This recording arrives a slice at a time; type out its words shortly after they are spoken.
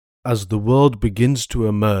As the world begins to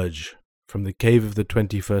emerge from the cave of the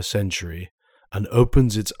 21st century and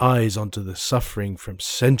opens its eyes onto the suffering from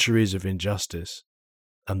centuries of injustice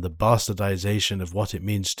and the bastardization of what it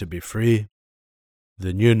means to be free,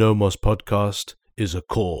 the New Nomos podcast is a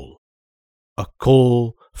call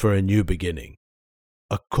for a new beginning,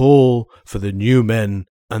 a call for the new men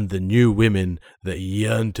and the new women that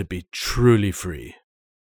yearn to be truly free,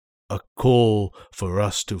 a call for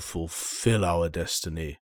us to fulfill our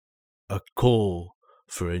destiny, a call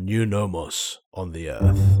for a new Nomos on the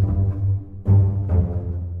earth.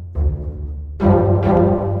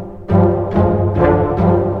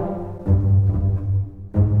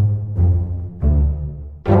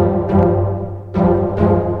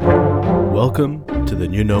 Welcome to the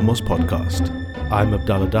New Nomos podcast. I'm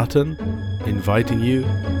Abdallah Datan, inviting you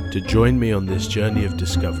to join me on this journey of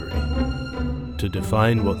discovery, to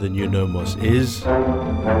define what the New Nomos is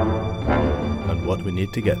and what we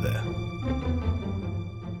need to get there.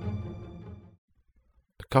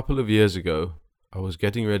 A couple of years ago, I was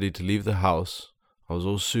getting ready to leave the house. I was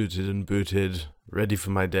all suited and booted, ready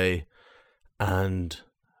for my day, and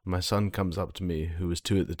my son comes up to me, who was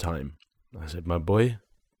 2 at the time. I said, "My boy,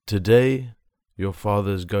 today your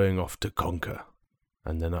father's going off to conquer."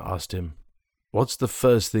 And then I asked him, "What's the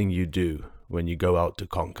first thing you do when you go out to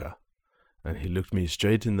conquer?" And he looked me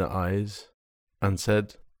straight in the eyes and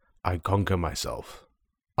said, "I conquer myself."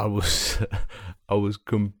 I was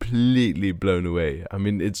completely blown away. I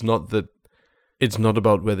mean, it's not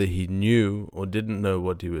about whether he knew or didn't know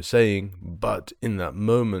what he was saying, but in that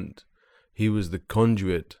moment, he was the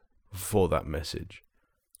conduit for that message.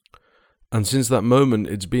 And since that moment,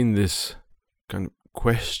 it's been this kind of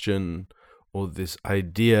question or this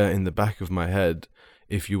idea in the back of my head: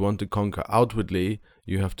 if you want to conquer outwardly,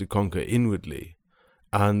 you have to conquer inwardly.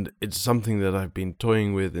 And it's something that I've been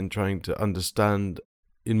toying with and trying to understand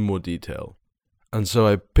in more detail. And so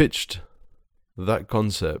I pitched that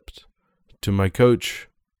concept to my coach,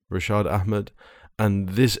 Rashad Ahmed, and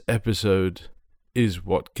this episode is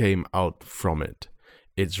what came out from it.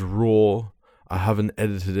 It's raw. I haven't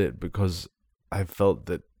edited it because I felt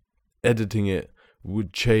that editing it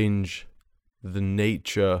would change the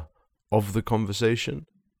nature of the conversation.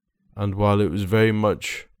 And while it was very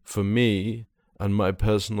much for me and my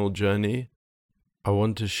personal journey, I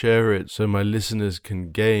want to share it so my listeners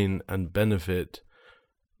can gain and benefit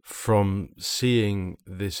from seeing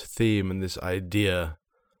this theme and this idea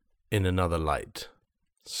in another light.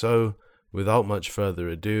 So, without much further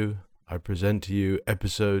ado, I present to you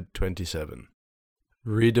episode 27,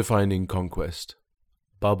 Redefining Conquest,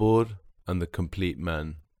 Babur and the Complete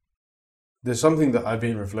Man. There's something that I've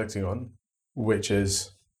been reflecting on, which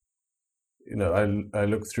is, I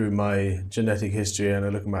look through my genetic history and I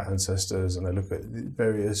look at my ancestors and I look at the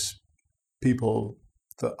various people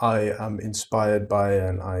that I am inspired by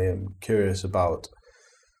and I am curious about.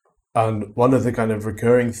 And one of the kind of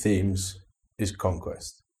recurring themes is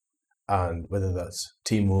conquest. And whether that's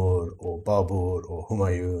Timur or Babur or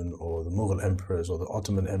Humayun or the Mughal emperors or the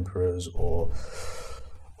Ottoman emperors, or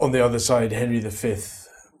on the other side, Henry V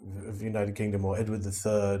of the United Kingdom or Edward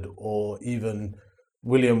III, or even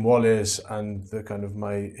William Wallace and the kind of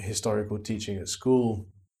my historical teaching at school,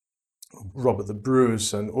 Robert the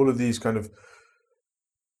Bruce, and all of these kind of,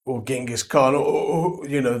 or Genghis Khan, or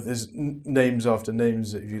there's names after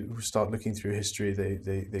names that if you start looking through history,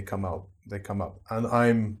 they come up.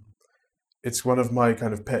 And it's one of my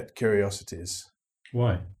kind of pet curiosities.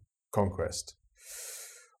 Why? Conquest.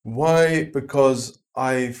 Why? Because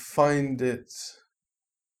I find it...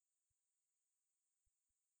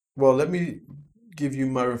 Well, let me give you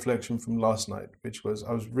my reflection from last night, which was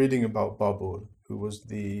I was reading about Babur, who was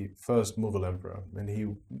the first Mughal emperor, and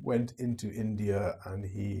he went into India and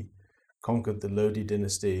he conquered the Lodi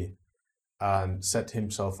dynasty and set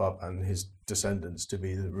himself up and his descendants to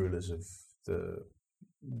be the rulers of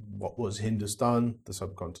what was Hindustan, the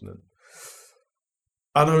subcontinent.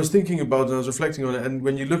 And I was thinking about it, I was reflecting on it, and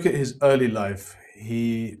when you look at his early life,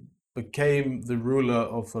 he became the ruler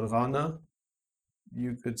of Farghana,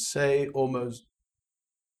 you could say almost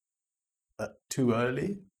too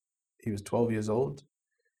early. He was 12 years old.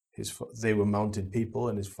 They were mountain people,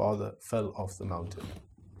 and his father fell off the mountain.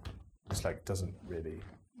 It's doesn't really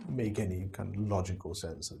make any kind of logical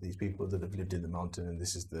sense that these people that have lived in the mountain, and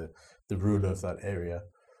this is the ruler of that area,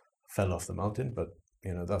 fell off the mountain. But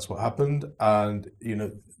that's what happened, and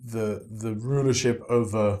the rulership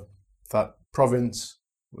over that province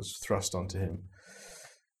was thrust onto him.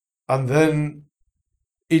 And then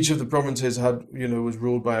each of the provinces had, was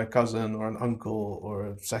ruled by a cousin or an uncle or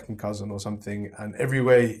a second cousin or something, and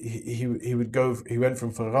everywhere he would go. He went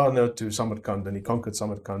from Fergana to Samarkand, and he conquered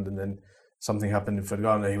Samarkand, and then something happened in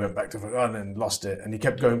Fergana. He went back to Fergana and lost it, and he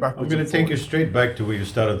kept going backwards. I'm going to take you straight back to where you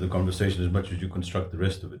started the conversation, as much as you construct the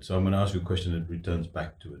rest of it. So I'm going to ask you a question that returns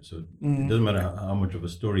back to it. So it doesn't matter how much of a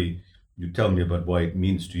story you tell me about why it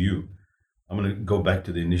means to you. I'm going to go back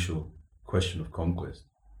to the initial question of conquest.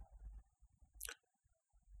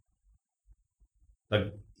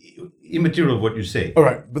 Like, immaterial of what you say. All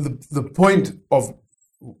right, but the point of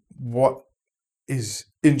what is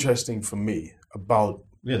interesting for me about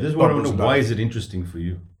this is what I want to know. Why is it interesting for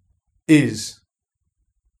you? Is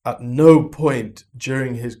at no point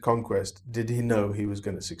during his conquest did he know he was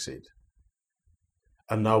going to succeed.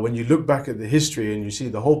 And now when you look back at the history and you see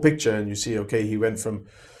the whole picture and you see, okay, he went from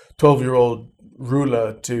 12-year-old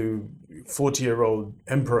ruler to 40-year-old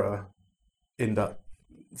emperor in that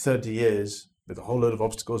 30 years, with a whole load of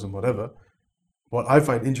obstacles and whatever. What I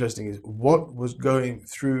find interesting is what was going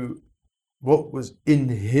through, what was in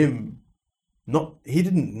him. He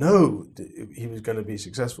didn't know he was going to be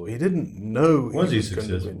successful. He didn't know was he was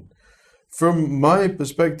successful? going to win. From my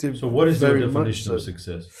perspective, so what is your definition of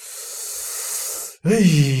success?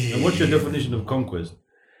 And what's your definition of conquest?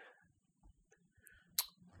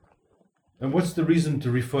 And what's the reason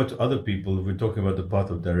to refer to other people if we're talking about the path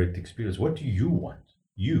of direct experience? What do you want?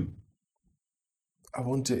 You. I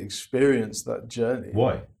want to experience that journey.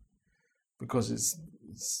 Why? Because it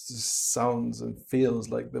just sounds and feels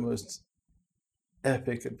like the most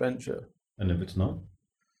epic adventure. And if it's not?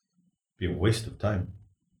 It'd be a waste of time.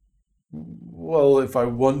 Well, if I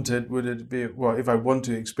want it, would it be, well, if I want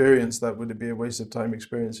to experience that, would it be a waste of time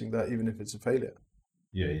experiencing that, even if it's a failure?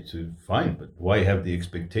 Yeah, it's fine, but why have the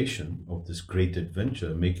expectation of this great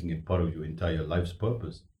adventure making it part of your entire life's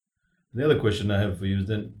purpose? The other question I have for you is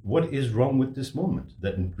then, what is wrong with this moment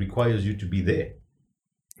that requires you to be there?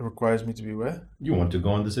 It requires me to be where? You want to go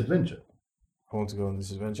on this adventure. I want to go on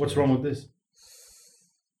this adventure. What's wrong with this?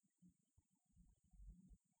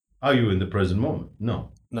 Are you in the present moment?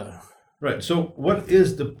 No. No. Right, so what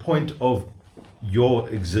is the point of your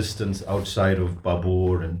existence outside of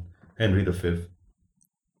Babur and Henry V?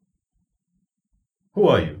 Who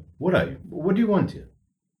are you? What are you? What do you want here?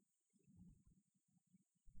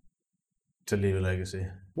 To leave a legacy.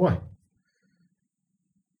 Why?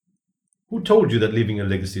 Who told you that leaving a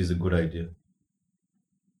legacy is a good idea?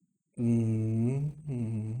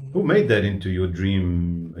 Mm-hmm. Who made that into your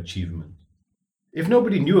dream achievement? If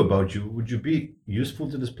nobody knew about you, would you be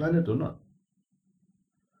useful to this planet or not?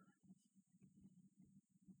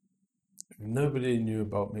 If nobody knew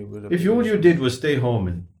about me, would I? If all you did was stay home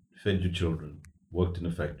and fed your children, worked in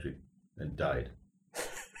a factory, and died,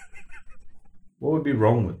 what would be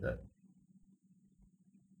wrong with that?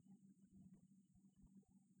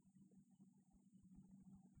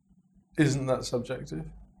 Isn't that subjective?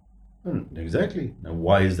 Exactly. Now,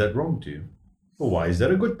 why is that wrong to you? Or why is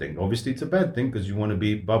that a good thing? Obviously, it's a bad thing because you want to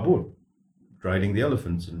be Babur, riding the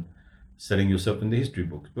elephants and setting yourself in the history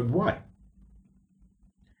books. But why?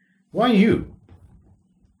 Why you?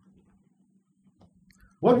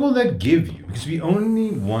 What will that give you? Because we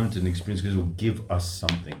only want an experience because it will give us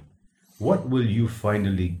something. What will you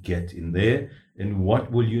finally get in there? And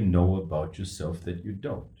what will you know about yourself that you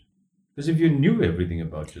don't? Because if you knew everything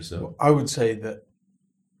about yourself... Well, I would say that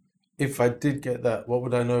if I did get that, what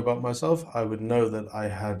would I know about myself? I would know that I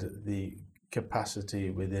had the capacity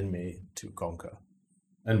within me to conquer.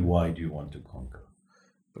 And why do you want to conquer?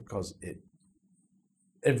 Because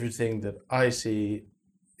everything that I see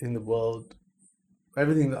in the world,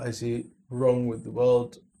 everything that I see wrong with the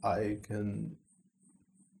world, I can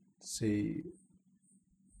see.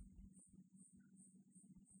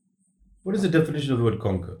 What is the definition of the word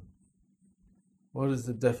conquer? What is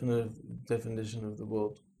the definition of the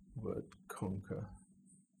word conquer?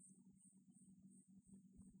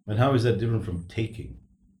 And how is that different from taking?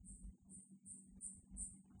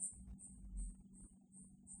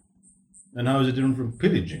 And how is it different from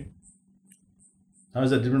pillaging? How is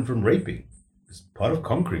that different from raping? Because part of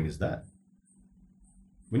conquering is that.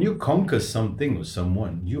 When you conquer something or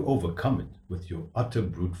someone, you overcome it with your utter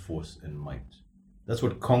brute force and might. That's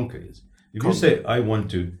what conquer is. If you say, I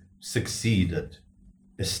want to succeed at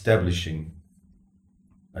establishing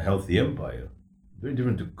a healthy empire, very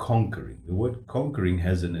different to conquering. The word conquering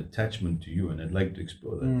has an attachment to you, and I'd like to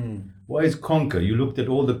explore that. Why is conquer? You looked at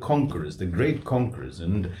all the conquerors, the great conquerors,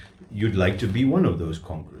 and you'd like to be one of those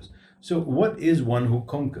conquerors. So what is one who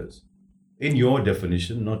conquers? In your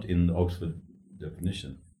definition, not in the Oxford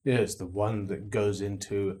definition. Yeah, it's the one that goes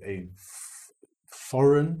into a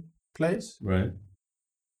foreign place. Right.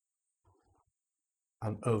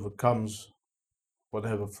 and overcomes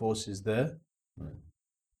whatever force is there, Right.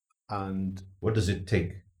 and What does it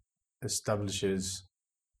take? establishes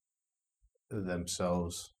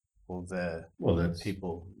themselves or their Well, that's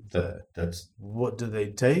people there. that's What do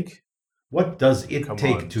they take? what does it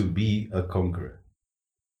take Command. to be a conqueror?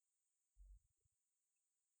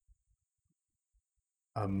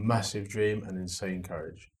 A massive dream and insane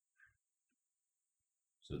courage.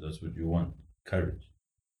 So that's what you want: courage,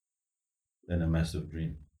 then a massive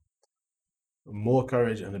dream. More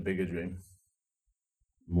courage and a bigger dream.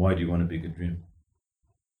 Why do you want a bigger dream?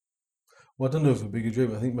 Well, I don't know if a bigger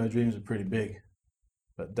dream. I think my dreams are pretty big,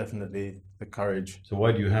 but definitely the courage. So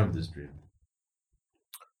why do you have this dream?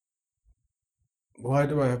 Why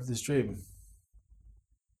do I have this dream?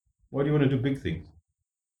 Why do you want to do big things?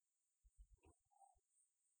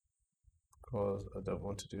 Because I don't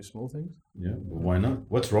want to do small things. Yeah, but why not?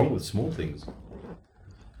 What's wrong with small things?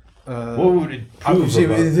 Uh, What would it prove see,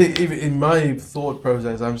 about? even in my thought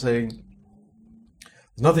process, I'm saying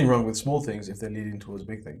there's nothing wrong with small things if they're leading towards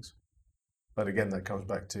big things. But again, that comes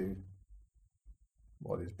back to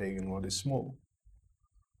what is big and what is small.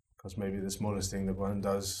 Because maybe the smallest thing that one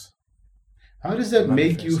does. How does that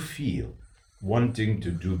make you manifest. feel, wanting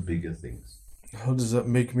to do bigger things? How does that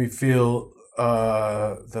make me feel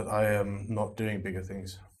that I am not doing bigger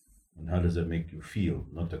things? And how does that make you feel?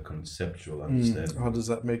 Not a conceptual understanding. How does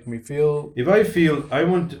that make me feel? If I feel I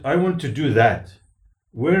want to do that,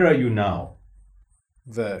 where are you now?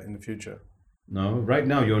 There in the future. No, right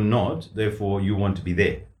now you're not. Therefore, you want to be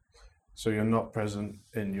there. So you're not present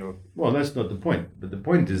in your. Well, that's not the point. But the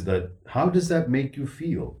point is that how does that make you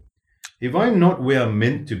feel? If I'm not where I'm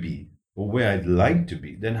meant to be or where I'd like to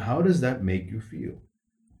be, then how does that make you feel?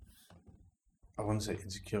 I want to say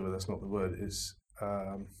insecure, but that's not the word. It's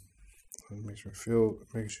it makes you feel.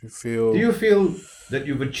 It makes you feel. Do you feel that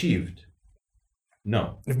you've achieved?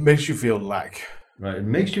 No. It makes you feel lack. Right. It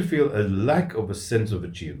makes you feel a lack of a sense of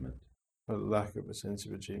achievement. A lack of a sense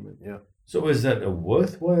of achievement. Yeah. So is that a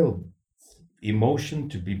worthwhile emotion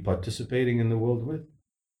to be participating in the world with?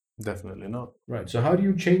 Definitely not. Right. So how do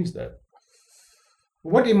you change that?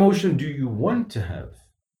 What emotion do you want to have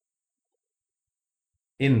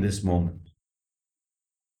in this moment?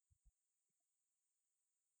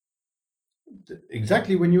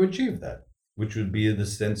 Exactly when you achieve that, which would be the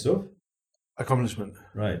sense of, Accomplishment.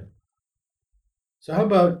 right. So how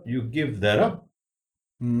about you give that up,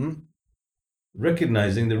 Mm-hmm.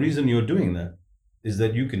 recognizing the reason you're doing that is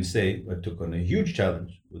that you can say, I took on a huge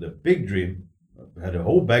challenge with a big dream, I had a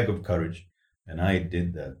whole bag of courage, and I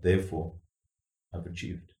did that. Therefore, I've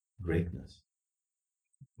achieved greatness.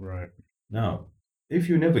 Right. Now, if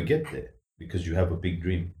you never get there because you have a big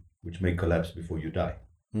dream, which may collapse before you die,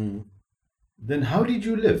 Mm. then how did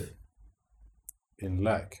you live? In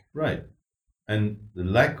lack. Right. And the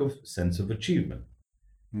lack of sense of achievement.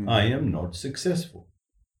 Mm. I am not successful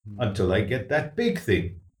until I get that big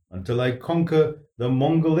thing, until I conquer the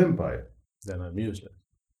Mongol Empire. Then I'm useless.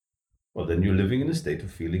 Well, then you're living in a state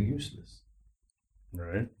of feeling useless.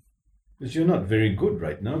 Right. Because you're not very good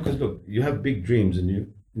right now. Because look, you have big dreams and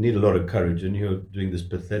you need a lot of courage and you're doing this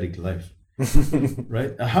pathetic life.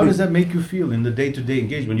 Right? How does that make you feel in the day-to-day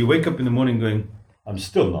engagement? You wake up in the morning going, I'm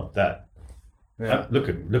still not that. Yeah. Look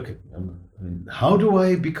at how do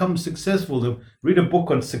I become successful? Read a book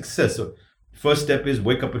on success. So first step is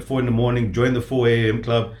wake up at 4 a.m, join the 4 a.m.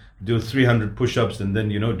 club, do 300 push-ups, and then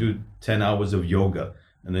do 10 hours of yoga,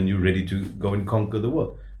 and then you're ready to go and conquer the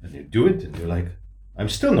world. And you do it, and you're like, I'm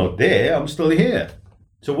still not there. I'm still here.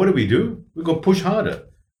 So what do? We go push harder,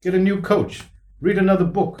 get a new coach, read another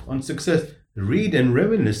book on success. Read and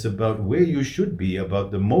reminisce about where you should be,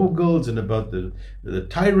 about the Moguls and about the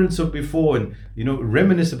tyrants of before, and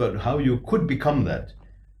reminisce about how you could become that,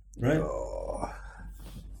 right? Oh.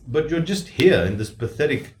 But you're just here in this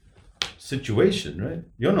pathetic situation, right?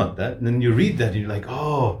 You're not that. And then you read that and you're like,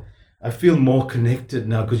 oh, I feel more connected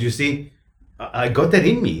now because you see, I got that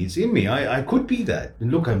in me. It's in me. I could be that.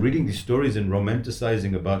 And look, I'm reading these stories and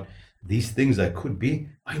romanticizing about these things I could be.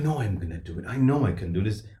 I know I'm going to do it. I know I can do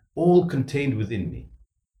this. All contained within me.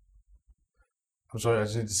 I'm sorry, I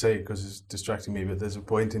just need to say it because it's distracting me, but there's a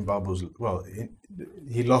point in Babel's, well,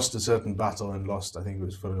 he lost a certain battle and lost, I think it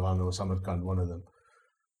was Firman or Samarkand, one of them,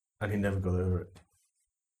 and he never got over it.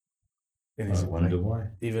 I wonder why.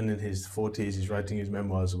 Even in his 40s, he's writing his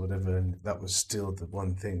memoirs or whatever, and that was still the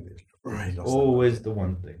one thing that really lost. Always the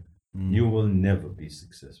one thing. Mm. You will never be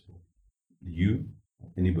successful. You,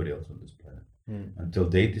 anybody else on this planet, until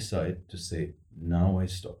they decide to say, now I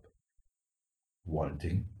stop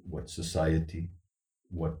wanting what society,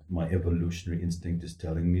 what my evolutionary instinct is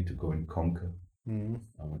telling me to go and conquer.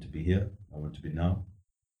 I want to be here. I want to be now.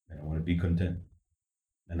 and I want to be content.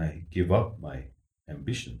 And I give up my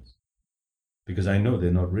ambitions because I know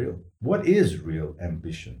they're not real. What is real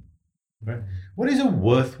ambition? Right? What is a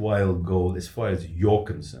worthwhile goal as far as you're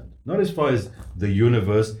concerned? Not as far as the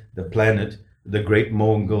universe, the planet, the great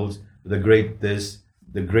Mongols, the great this,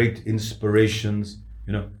 the great inspirations,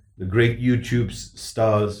 the great YouTube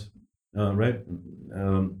stars, right?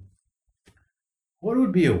 What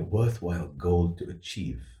would be a worthwhile goal to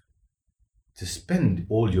achieve, to spend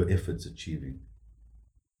all your efforts achieving?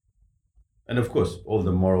 And of course, all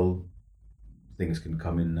the moral things can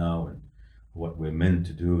come in now, and what we're meant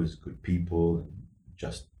to do as good people, and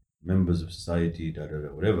just members of society,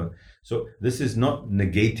 whatever. So this is not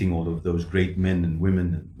negating all of those great men and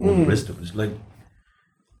women and all the rest of it. It's like,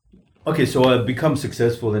 okay, so I'll become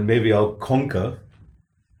successful and maybe I'll conquer,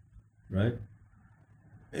 right?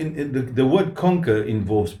 The word conquer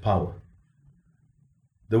involves power.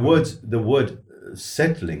 The word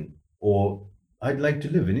settling or I'd like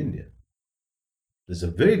to live in India. There's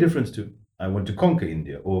a very difference to I want to conquer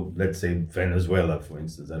India, or let's say Venezuela, for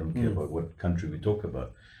instance. I don't care about what country we talk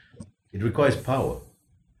about. It requires power.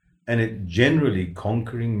 And it generally,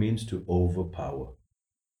 conquering means to overpower.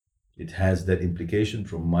 It has that implication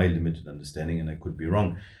from my limited understanding, and I could be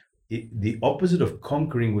wrong. The opposite of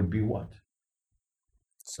conquering would be what?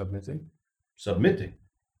 Submitting. Submitting.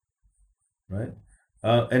 Right?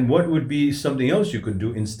 And what would be something else you could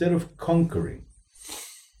do instead of conquering?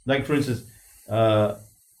 Like, for instance,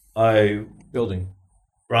 Building.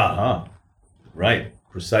 Right,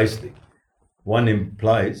 precisely. One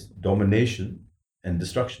implies domination and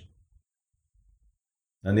destruction.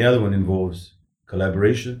 And the other one involves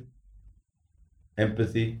collaboration,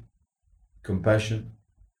 empathy, compassion,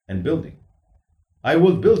 and building. I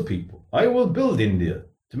will build people. I will build India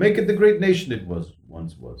to make it the great nation it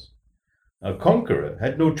once was. A conqueror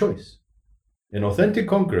had no choice. An authentic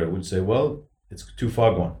conqueror would say, well, it's too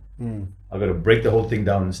far gone. I've got to break the whole thing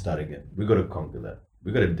down and start again. We've got to conquer that.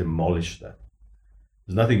 We've got to demolish that.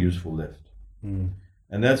 There's nothing useful left.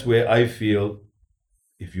 And that's where I feel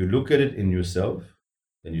if you look at it in yourself,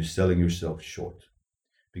 then you're selling yourself short.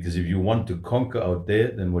 Because if you want to conquer out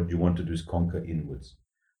there, then what you want to do is conquer inwards.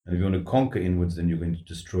 And if you want to conquer inwards, then you're going to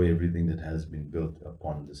destroy everything that has been built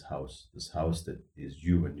upon this house that is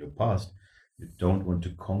you and your past. You don't want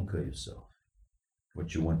to conquer yourself.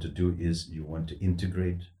 What you want to do is you want to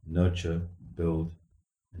integrate, nurture, build,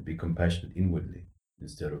 and be compassionate inwardly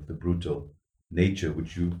instead of the brutal nature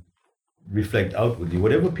which you reflect outwardly.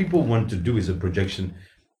 Whatever people want to do is a projection.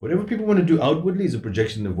 Whatever people want to do outwardly is a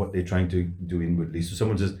projection of what they're trying to do inwardly. So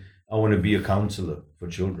someone says, I want to be a counselor for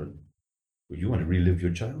children. Well, you want to relive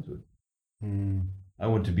your childhood. I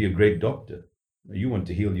want to be a great doctor. You want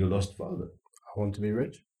to heal your lost father. I want to be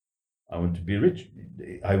rich. I want to be rich.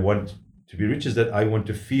 I want to be rich is that I want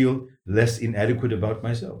to feel less inadequate about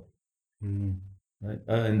myself. Right?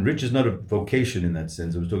 And rich is not a vocation in that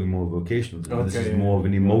sense. I was talking more vocational. This is more of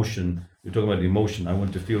an emotion. You're talking about emotion. I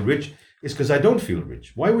want to feel rich. It's because I don't feel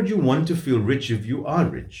rich. Why would you want to feel rich if you are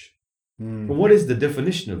rich? But what is the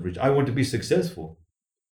definition of rich? I want to be successful.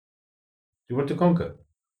 Do you want to conquer?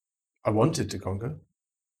 I wanted to conquer.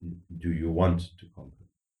 Do you want to conquer?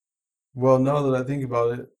 Well, now that I think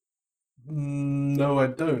about it, no, I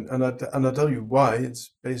don't. And I'll tell you why.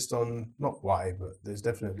 It's based on, not why, but there's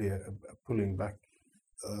definitely a pulling back,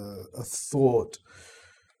 a thought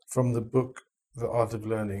from the book, The Art of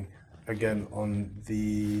Learning, again, on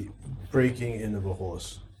the breaking in of a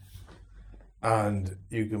horse. And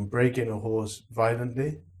you can break in a horse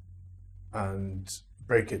violently and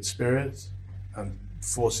break its spirit and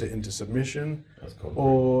force it into submission,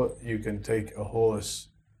 or you can take a horse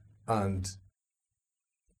and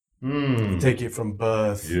take it from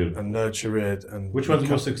birth and nurture it, and which one's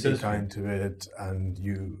more successful? Be kind to it, and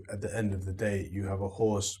you, at the end of the day, you have a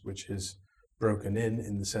horse which is broken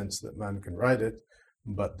in the sense that man can ride it,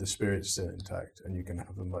 but the spirit's still intact, and you can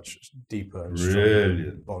have a much deeper and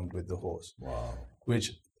stronger bond with the horse. Wow.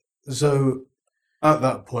 So at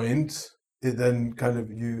that point, it then kind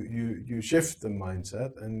of you shift the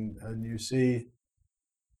mindset and you see,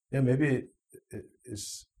 maybe it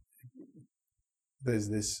is, there's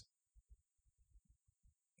this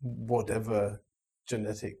whatever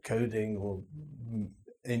genetic coding or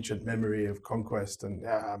ancient memory of conquest, and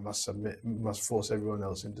I must submit, must force everyone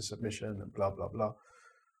else into submission and blah blah blah.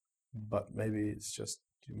 But maybe it's just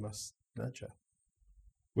you must nurture.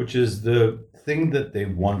 Which is the thing that they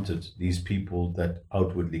wanted, these people that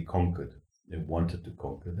outwardly conquered. They wanted to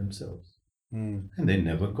conquer themselves. And they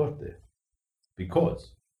never got there.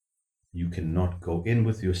 Because you cannot go in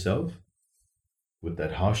with yourself, with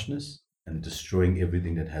that harshness, and destroying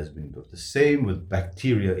everything that has been built. The same with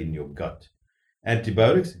bacteria in your gut.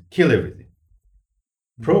 Antibiotics kill everything.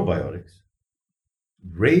 Probiotics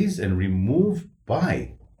raise and remove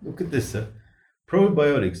by, look at this, sir,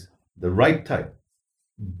 probiotics, the right type,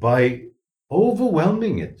 by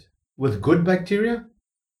overwhelming it with good bacteria,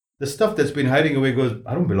 the stuff that's been hiding away goes,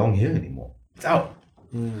 I don't belong here anymore. It's out.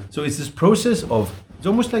 So it's this process of, it's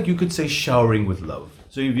almost like you could say showering with love.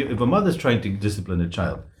 So if a mother's trying to discipline a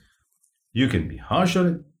child, you can be harsh on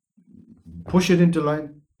it, push it into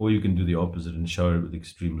line, or you can do the opposite and shower it with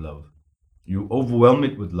extreme love. You overwhelm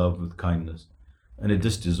it with love, with kindness, and it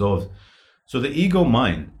just dissolves. So the ego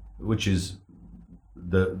mind, which is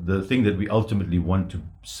the thing that we ultimately want to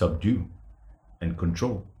subdue and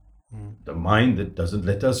control, the mind that doesn't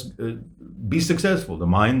let us be successful, the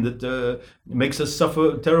mind that makes us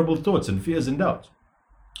suffer terrible thoughts and fears and doubts.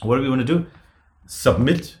 What do we want to do?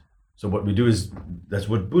 Submit. So what we do is, that's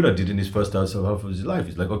what Buddha did in his first half of his life.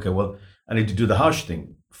 He's like, okay, well, I need to do the harsh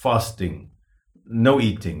thing, fasting, no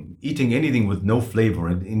eating anything with no flavor,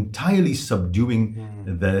 and entirely subduing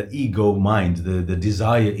the ego mind, the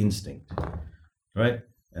desire instinct, right?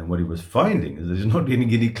 And what he was finding is that he's not getting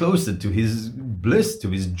any closer to his bliss, to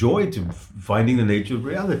his joy, to finding the nature of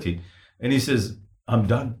reality. And he says, I'm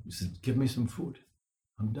done. He says, give me some food.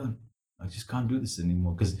 I'm done. I just can't do this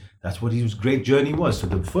anymore, because that's what his great journey was. So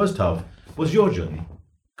the first half was your journey.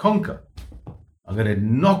 Conquer. I'm going to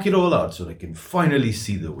knock it all out so I can finally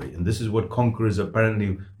see the way. And this is what conquerors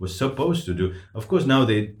apparently were supposed to do. Of course, now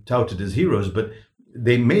they touted as heroes, but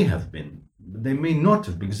they may have been. They may not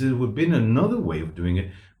have, because there would have been another way of doing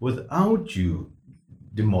it without you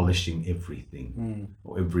demolishing everything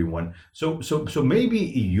or everyone. So maybe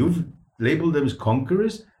you've labeled them as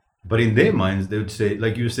conquerors, but in their minds, they would say,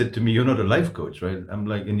 like you said to me, you're not a life coach, right? I'm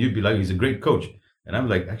like, and you'd be like, he's a great coach. And I'm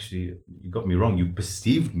like, actually, you got me wrong. You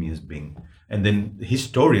perceived me as being. And then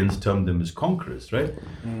historians termed them as conquerors, right?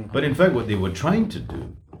 But in fact, what they were trying to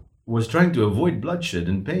do was trying to avoid bloodshed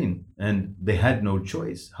and pain. And they had no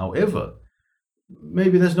choice. However,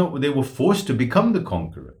 maybe that's not what they were forced to become the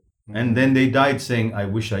conqueror. And then they died saying, I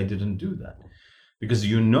wish I didn't do that. Because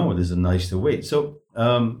there's a nicer way. So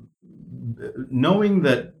knowing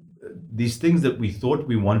that these things that we thought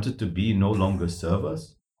we wanted to be no longer serve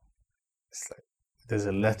us. It's like, there's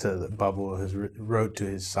a letter that Babur has wrote to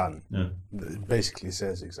his son that basically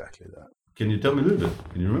says exactly that. Can you tell me a little bit?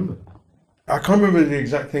 Can you remember? I can't remember the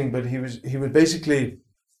exact thing, but he was basically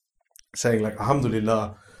saying, like,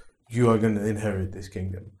 Alhamdulillah, you are going to inherit this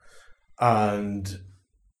kingdom, and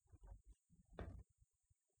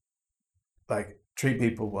like treat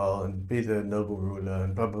people well and be the noble ruler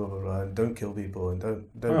and blah blah blah, blah and don't kill people and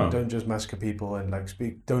don't just massacre people and like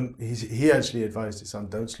speak. He actually advised his son,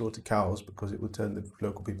 don't slaughter cows because it will turn the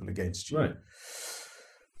local people against you. Right.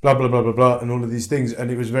 Blah blah blah blah blah, and all of these things,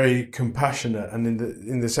 and it was very compassionate. And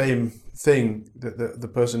in the same thing, that the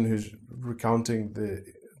person who's recounting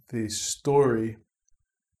the story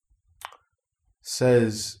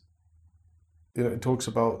says, it talks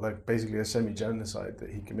about like basically a semi-genocide that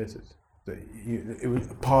he committed. That it was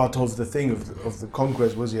part of the thing of the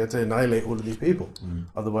conquest was he had to annihilate all of these people.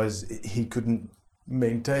 Otherwise he couldn't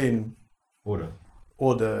maintain order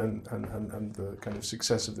and the kind of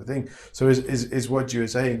success of the thing. So is what you were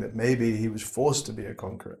saying, that maybe he was forced to be a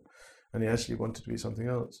conqueror and he actually wanted to be something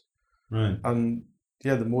else. Right. And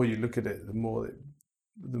yeah, the more you look at it, the more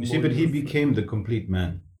he became the complete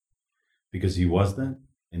man because he was that,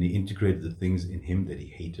 and he integrated the things in him that he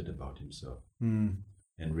hated about himself.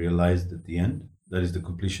 And realized at the end, that is the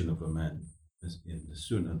completion of a man. In the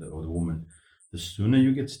sooner, or the woman, the sooner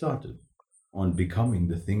you get started on becoming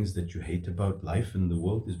the things that you hate about life and the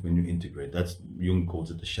world is when you integrate. That's, Jung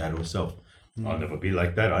calls it the shadow self. I'll never be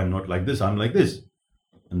like that. I'm not like this. I'm like this.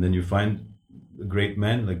 And then you find a great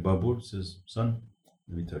man like Babur says, son,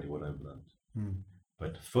 let me tell you what I've learned.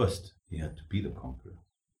 But first, he had to be the conqueror.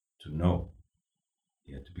 To know,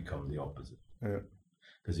 he had to become the opposite.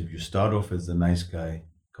 Because if you start off as a nice guy,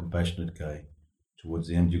 compassionate guy, towards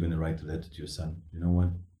the end you're going to write a letter to your son. You know what?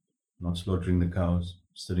 Not slaughtering the cows,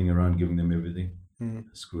 sitting around giving them everything,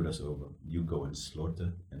 screwed us over. You go and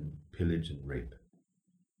slaughter and pillage and rape.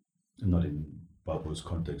 And not in Babur's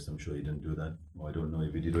context, I'm sure he didn't do that. Or I don't know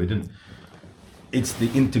if he did or he didn't. It's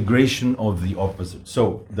the integration of the opposite.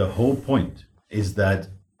 So the whole point is that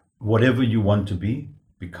whatever you want to be,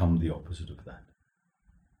 become the opposite of that.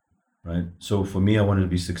 Right. So for me, I wanted to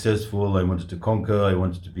be successful. I wanted to conquer. I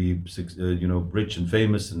wanted to be, rich and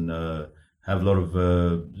famous and have a lot of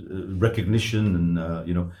recognition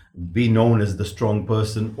and be known as the strong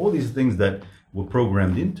person. All these things that were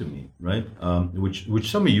programmed into me, right? Which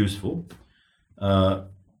some are useful,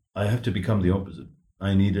 I have to become the opposite.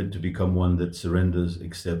 I needed to become one that surrenders,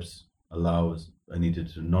 accepts, allows. I needed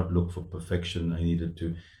to not look for perfection. I needed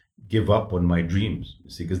to give up on my dreams. You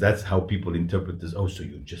see, because that's how people interpret this. Oh, so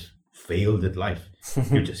you just failed at life.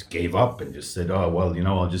 You just gave up and just said, oh, well,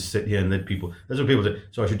 I'll just sit here and let people. That's what people say.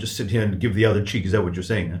 So I should just sit here and give the other cheek. Is that what you're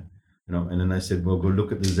saying? Huh? And then I said, well, go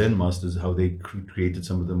look at the Zen masters, how they created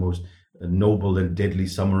some of the most noble and deadly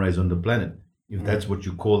samurais on the planet. If that's what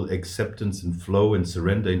you call acceptance and flow and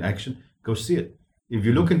surrender in action, go see it. If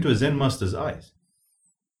you look into a Zen master's eyes,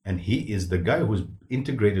 and he is the guy who's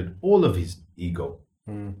integrated all of his ego.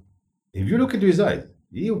 If you look into his eyes,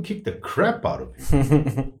 he'll kick the crap out of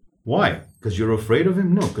you. Why? Because you're afraid of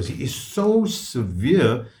him? No, because he is so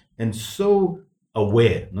severe and so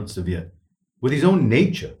aware, not severe, with his own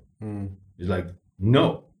nature. He's like,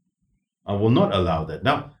 no, I will not allow that.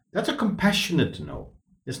 Now, that's a compassionate no.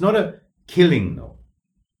 It's not a killing no,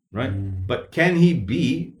 right? But can he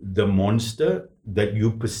be the monster that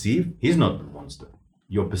you perceive? He's not the monster.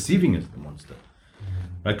 You're perceiving as the monster,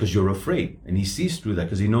 right? Because you're afraid, and he sees through that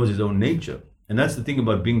because he knows his own nature. And that's the thing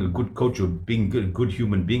about being a good coach or being a good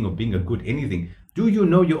human being or being a good anything. Do you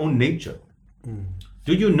know your own nature?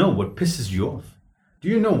 Do you know what pisses you off? Do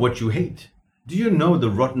you know what you hate? Do you know the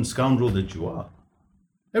rotten scoundrel that you are?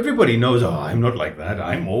 Everybody knows, oh, I'm not like that.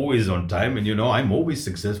 I'm always on time and, I'm always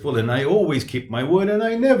successful and I always keep my word and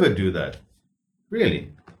I never do that.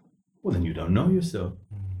 Really? Well, then you don't know yourself.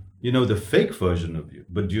 You know the fake version of you.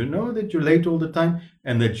 But do you know that you're late all the time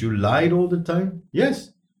and that you lied all the time?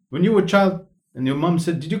 Yes. When you were a child and your mom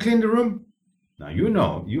said, did you clean the room? Now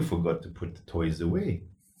you forgot to put the toys away.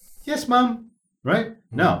 Yes, mom. Right?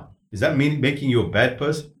 Now, does that mean making you a bad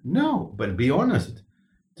person? No, but be honest.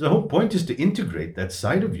 The whole point is to integrate that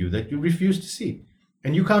side of you that you refuse to see.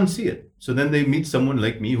 And you can't see it. So then they meet someone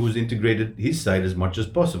like me who's integrated his side as much as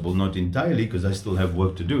possible, not entirely, because I still have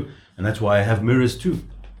work to do. And that's why I have mirrors too.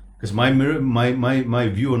 Because my mirror, my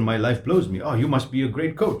view on my life blows me. Oh, you must be a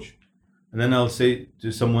great coach. And then I'll say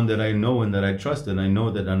to someone that I know and that I trust, and I know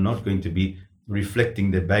that I'm not going to be reflecting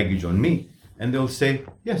their baggage on me. And they'll say,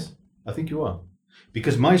 yes, I think you are.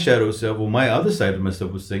 Because my shadow self or my other side of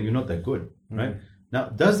myself was saying, you're not that good, right? Now,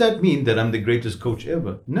 does that mean that I'm the greatest coach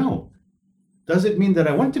ever? No. Does it mean that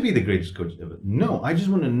I want to be the greatest coach ever? No. I just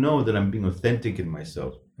want to know that I'm being authentic in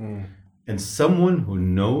myself. And someone who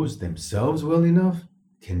knows themselves well enough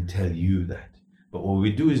can tell you that. But what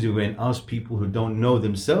we do is we go and ask people who don't know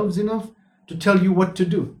themselves enough to tell you what to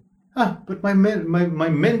do. But my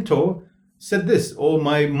mentor said this, or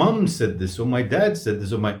my mom said this, or my dad said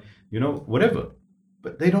this, or my, whatever.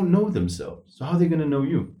 But they don't know themselves. So how are they going to know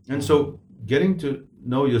you? And so getting to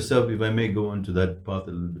know yourself, if I may go on to that path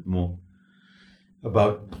a little bit more,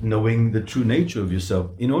 about knowing the true nature of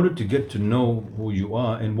yourself, in order to get to know who you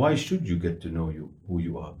are. And why should you get to know who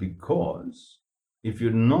you are? Because if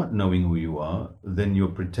you're not knowing who you are, then you're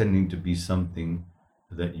pretending to be something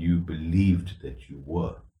that you believed that you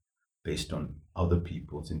were, based on other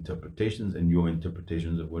people's interpretations and your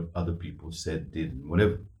interpretations of what other people said, did, and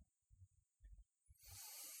whatever.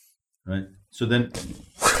 Right? So then,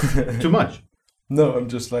 too much. No, I'm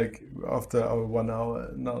just like, after our 1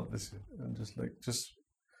 hour now, I'm just like,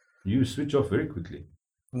 You switch off very quickly.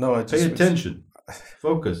 No, I just... Pay attention.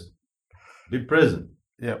 Focus. Be present.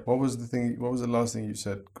 Yeah, what was the last thing you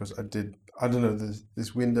said? Because I don't know,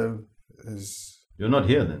 this window is... You're not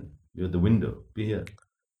here then. You're at the window. Be here.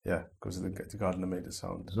 Yeah, because the gardener made a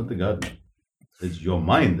sound. It's not the gardener. It's your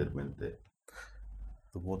mind that went there.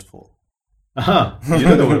 The waterfall. Aha! You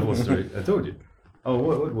know the waterfall story. I told you. Oh,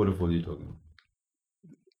 what waterfall are you talking about?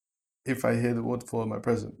 If I hear the waterfall, am I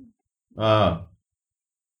present?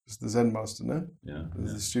 It's the Zen master, no? Yeah.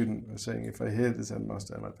 The student was saying, if I hear the Zen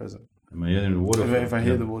master, am I present? Am I hearing the waterfall? If I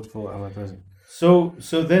hear the waterfall, am I present? So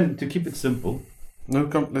then, to keep it simple... No,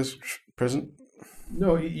 let's present.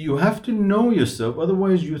 No, you have to know yourself.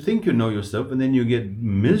 Otherwise, you think you know yourself, and then you get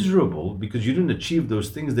miserable because you didn't achieve those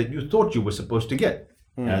things that you thought you were supposed to get,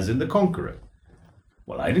 as in the conqueror.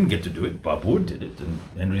 Well, I didn't get to do it. Babur did it, and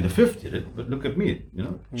Henry V did it. But look at me,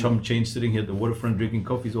 chum change, sitting here at the waterfront drinking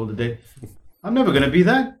coffees all the day. I'm never going to be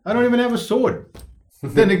that. I don't even have a sword.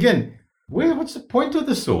 Then again, what's the point of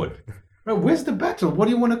the sword? Right, where's the battle? What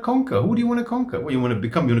do you want to conquer? Who do you want to conquer? What you want to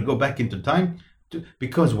become? You want to go back into time?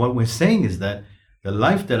 Because what we're saying is that the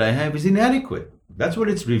life that I have is inadequate. That's what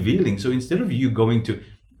it's revealing. So instead of you going to,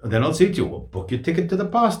 then I'll say to you, well, book your ticket to the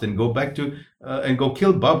past and go back to, and go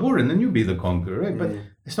kill Babur, and then you'll be the conqueror, right? But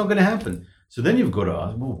it's not going to happen. So then you've got to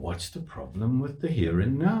ask, well, what's the problem with the here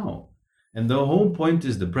and now? And the whole point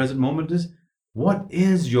is the present moment is, what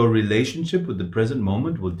is your relationship with the present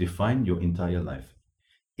moment will define your entire life.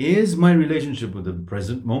 Is my relationship with the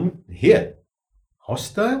present moment here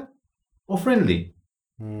hostile or friendly?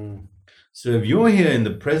 So if you're here in the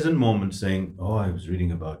present moment saying, oh, I was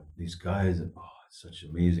reading about these guys and oh, it's such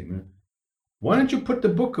amazing, man. Why don't you put the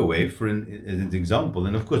book away for an example?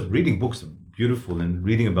 And of course, reading books are beautiful and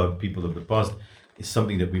reading about people of the past is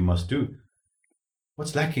something that we must do.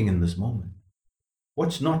 What's lacking in this moment?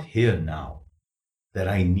 What's not here now that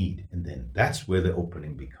I need? And then that's where the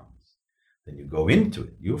opening becomes. Then you go into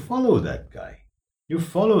it. You follow that guy. You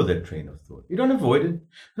follow that train of thought. You don't avoid it.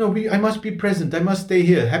 No, I must be present. I must stay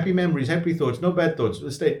here. Happy memories, happy thoughts, no bad thoughts.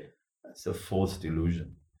 Let's stay. That's a false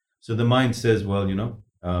delusion. So the mind says, well,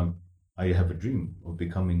 I have a dream of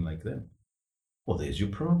becoming like them. Well, there's your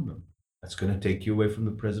problem. That's going to take you away from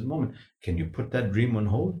the present moment. Can you put that dream on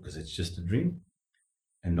hold because it's just a dream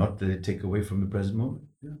and not let it take away from the present moment?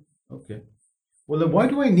 Yeah, okay. Well, then why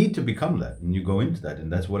do I need to become that? And you go into that,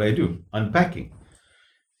 and that's what I do, unpacking.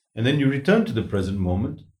 And then you return to the present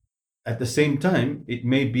moment. At the same time, it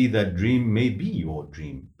may be that dream may be your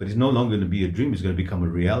dream, but it's no longer going to be a dream. It's going to become a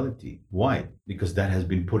reality. Why? Because that has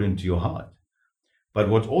been put into your heart. But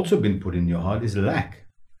what's also been put in your heart is lack.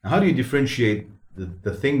 Now, how do you differentiate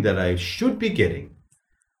the thing that I should be getting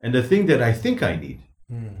and the thing that I think I need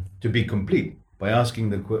to be complete? By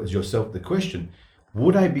asking yourself the question,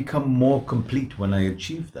 would I become more complete when I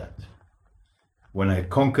achieve that? When I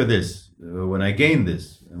conquer this, when I gain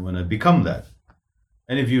this, and when I become that?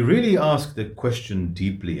 And if you really ask the question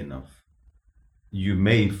deeply enough, you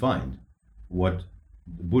may find what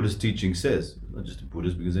the Buddhist teaching says, not just the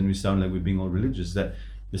Buddhist, because then we sound like we're being all religious, that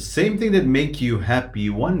the same thing that make you happy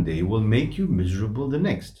one day will make you miserable the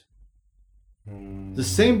next. The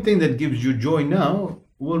same thing that gives you joy now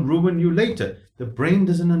will ruin you later. The brain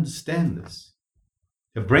doesn't understand this.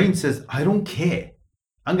 The brain says, I don't care.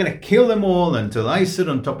 I'm going to kill them all until I sit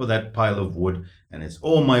on top of that pile of wood and it's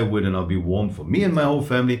all my wood and I'll be warm for me and my whole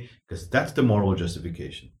family, because that's the moral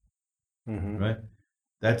justification. Right?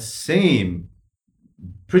 That same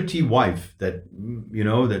pretty wife that,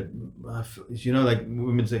 like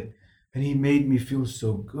women say, and he made me feel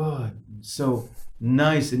so good, so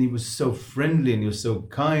nice, and he was so friendly, and he was so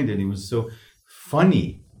kind, and he was so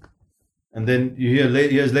funny. And then you hear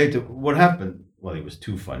years later, what happened? Well, he was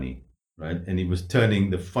too funny, right? And he was turning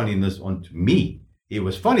the funniness onto me. He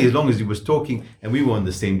was funny as long as he was talking and we were on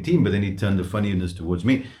the same team, but then he turned the funniness towards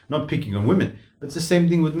me. Not picking on women, but it's the same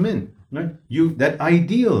thing with men, right? That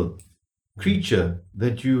ideal creature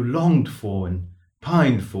that you longed for and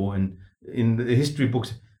pined for, and in the history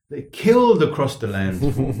books, they killed across the land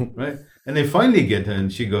for, right? And they finally get her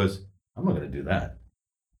and she goes, I'm not going to do that.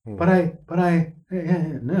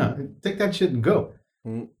 No, take that shit and go.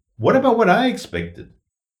 What about what I expected?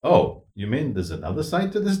 Oh, you mean there's another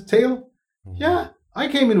side to this tale? Yeah, I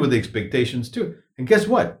came in with expectations too. And guess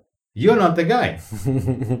what? You're not the guy.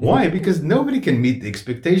 Why? Because nobody can meet the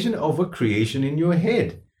expectation of a creation in your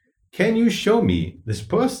head. Can you show me this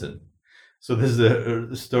person? So there's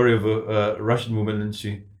a story of a Russian woman, and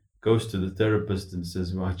she goes to the therapist and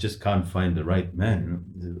says, well, I just can't find the right man.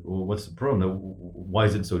 Well, what's the problem? Why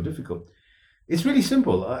is it so difficult? It's really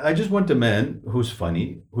simple. I just want a man who's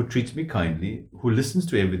funny, who treats me kindly, who listens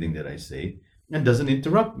to everything that I say, and doesn't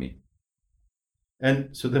interrupt me.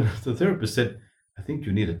 And so the therapist said, I think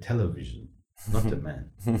you need a television, not a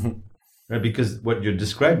man. Right? Because what you're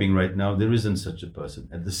describing right now, there isn't such a person.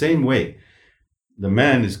 At the same way, the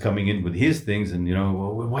man is coming in with his things and,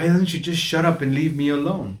 well, why doesn't she just shut up and leave me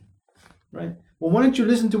alone? Right? Well, why don't you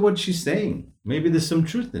listen to what she's saying? Maybe there's some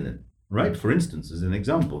truth in it, right? For instance, as an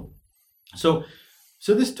example. So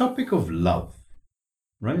this topic of love,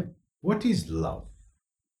 right? What is love?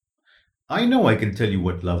 I know I can tell you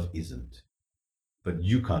what love isn't, but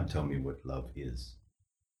you can't tell me what love is.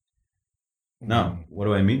 Now, what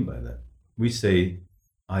do I mean by that? We say,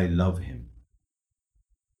 I love him,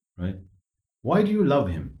 right? Why do you love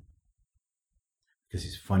him? Because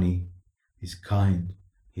he's funny, he's kind,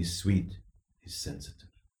 he's sweet, he's sensitive.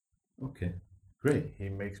 Okay, great. He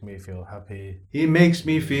makes me feel happy. He makes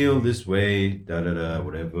me feel this way,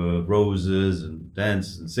 whatever, roses and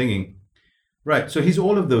dance and singing. Right, so he's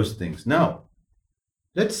all of those things. Now,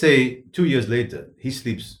 let's say 2 years later, he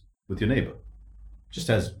sleeps with your neighbor. Just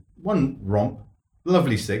has one romp,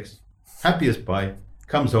 lovely sex, happy as pie,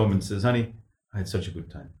 comes home and says, honey, I had such a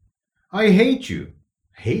good time. I hate you.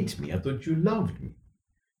 Hate me? I thought you loved me.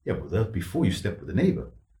 Yeah, well, that was before you slept with the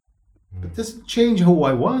neighbor. But it doesn't change who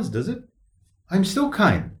I was, does it? I'm still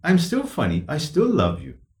kind. I'm still funny. I still love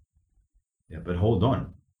you. Yeah, but hold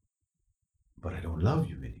on. But I don't love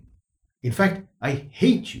you anymore. In fact, I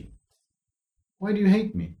hate you. Why do you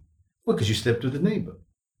hate me? Well, because you slept with the neighbor.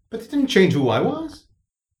 But it didn't change who I was.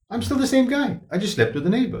 I'm still the same guy. I just slept with the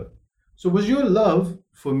neighbor. So was your love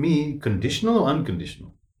for me conditional or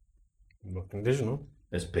unconditional? Not conditional.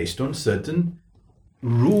 That's based on certain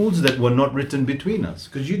rules that were not written between us.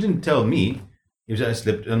 Because you didn't tell me if I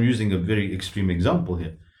slept. I'm using a very extreme example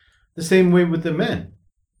here. The same way with the man,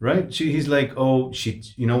 right? He's like, oh,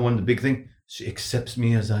 one of the big thing, she accepts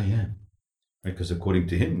me as I am. Right? Because according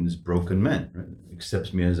to him, this broken man, right,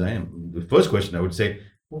 accepts me as I am. The first question I would say,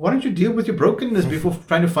 well, why don't you deal with your brokenness before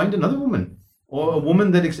trying to find another woman? Or a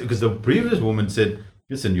woman that, because the previous woman said,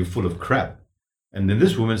 listen, you're full of crap. And then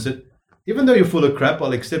this woman said, even though you're full of crap,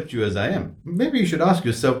 I'll accept you as I am. Maybe you should ask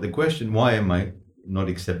yourself the question, why am I not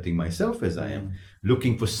accepting myself as I am?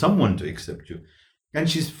 Looking for someone to accept you. And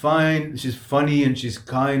she's fine, she's funny, and she's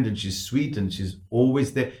kind, and she's sweet, and she's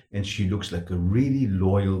always there. And she looks like a really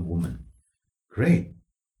loyal woman. Great.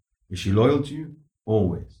 Is she loyal to you?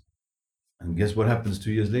 Always. And guess what happens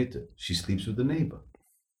 2 years later? She sleeps with the neighbor.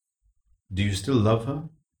 Do you still love her?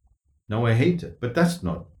 No, I hate her. But that's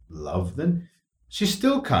not love then. She's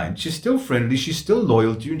still kind, she's still friendly, she's still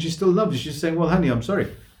loyal to you, and she still loves you. She's saying, well, honey, I'm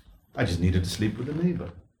sorry. I just needed to sleep with the neighbor.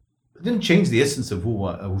 It didn't change the essence of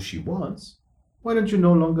who she was. Why don't you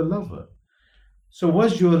no longer love her? So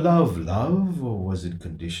was your love or was it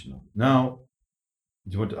conditional? Now,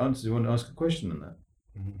 do you want to answer? Do you want to ask a question on that?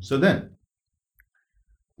 Mm-hmm. So then,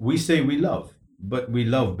 we say we love, but we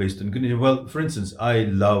love based on condition. Well, for instance, I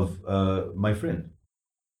love my friend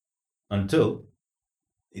until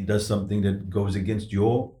it does something that goes against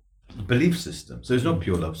your belief system. So it's not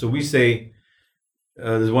pure love. So we say,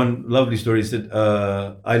 there's one lovely story. It said,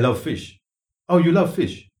 I love fish. Oh, you love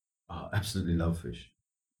fish? Oh, absolutely love fish.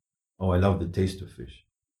 Oh, I love the taste of fish.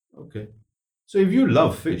 Okay. So if you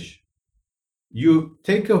love fish, you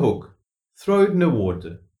take a hook, throw it in the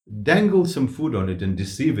water, dangle some food on it and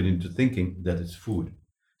deceive it into thinking that it's food.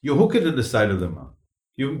 You hook it at the side of the mouth.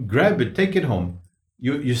 You grab it, take it home.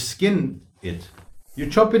 You skin it. You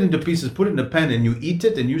chop it into pieces, put it in a pan, and you eat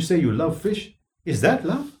it, and you say you love fish. Is that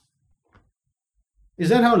love? Is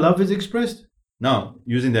that how love is expressed? Now,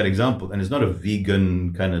 using that example, and it's not a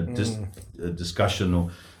vegan kind of discussion, or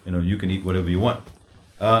you can eat whatever you want.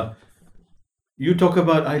 You talk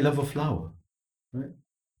about, I love a flower, right?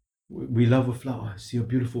 We love a flower. I see a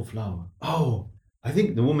beautiful flower. Oh, I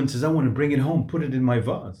think the woman says, I want to bring it home, put it in my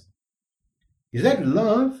vase. Is that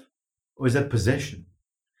love, or is that possession?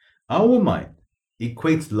 Our mind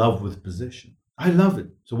equates love with possession. I love it.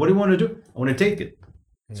 So what do you want to do? I want to take it.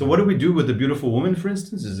 So what do we do with the beautiful woman, for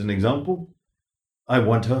instance, as an example? I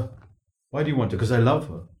want her. Why do you want her? Because I love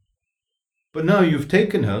her. But now you've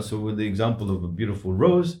taken her, so with the example of a beautiful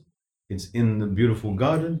rose, it's in the beautiful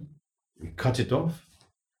garden, we cut it off,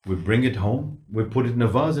 we bring it home, we put it in a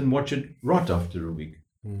vase and watch it rot after a week.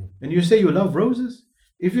 And you say you love roses?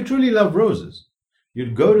 If you truly love roses,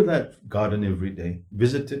 you'd go to that garden every day,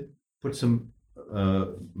 visit it, put some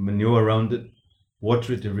manure around it,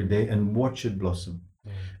 water it every day, and watch it blossom.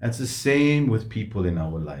 And it's the same with people in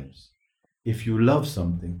our lives. If you love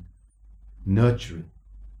something, nurture it,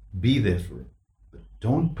 be there for it, but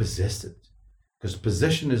don't possess it, because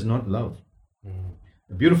possession is not love.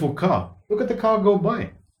 A beautiful car, look at the car go by.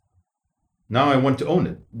 Now I want to own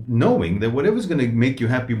it, knowing that whatever's going to make you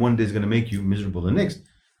happy one day is going to make you miserable the next.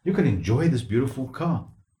 You can enjoy this beautiful car.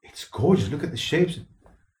 It's gorgeous. Look at the shapes.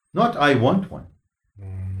 Not I want one.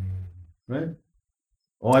 Right?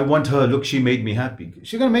 Oh, I want her. Look, she made me happy.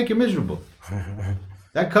 She's going to make you miserable.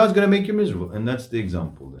 That car's going to make you miserable. And that's the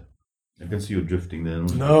example there. I can see you drifting there.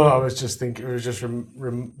 No, I was just thinking, I was just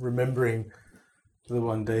remembering the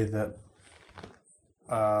one day that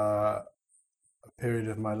a period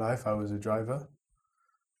of my life I was a driver.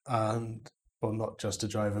 And, well, not just a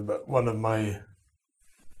driver, but one of my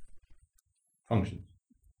functions.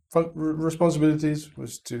 Responsibilities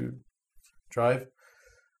was to drive,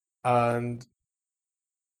 and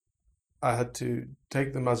I had to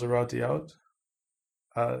take the Maserati out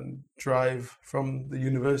and drive from the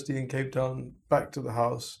university in Cape Town back to the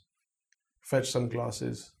house, fetch some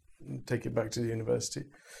glasses, and take it back to the university.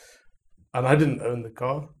 And I didn't own the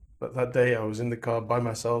car, but that day I was in the car by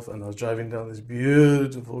myself, and I was driving down this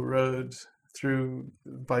beautiful road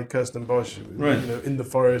by Kirstenbosch, right, in the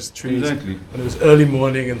forest, trees. Exactly. And it was early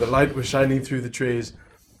morning, and the light was shining through the trees,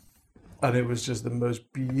 and it was just the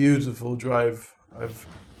most beautiful drive I've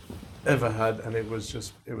ever had, and it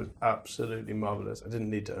was absolutely marvelous. I didn't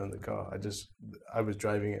need to own the car. I was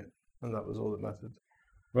driving it, and that was all that mattered.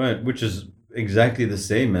 Right, which is exactly the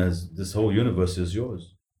same as this whole universe is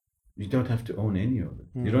yours. You don't have to own any of it.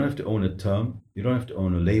 You don't have to own a term. You don't have to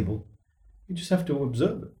own a label. You just have to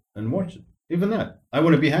observe it and watch it. Even that. I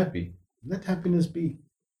want to be happy. Let happiness be.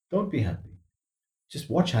 Don't be happy. Just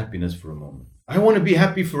watch happiness for a moment. I want to be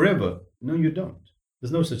happy forever. No, you don't.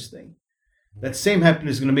 There's no such thing. That same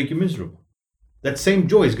happiness is going to make you miserable. That same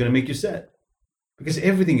joy is going to make you sad. Because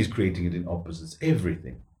everything is creating it in opposites.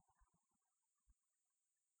 Everything.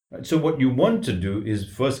 Right? So what you want to do is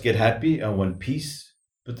first get happy. I want peace.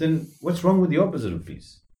 But then what's wrong with the opposite of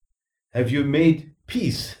peace? Have you made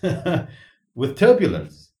peace with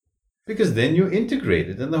turbulence? Because then you're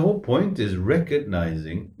integrated. And the whole point is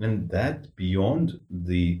recognizing and that beyond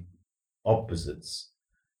the opposites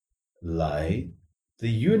lie the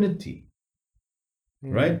unity.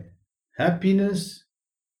 Right? Happiness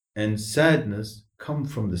and sadness come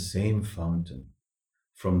from the same fountain,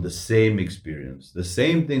 from the same experience. The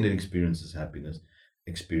same thing that experiences happiness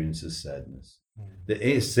experiences sadness.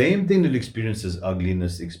 The same thing that experiences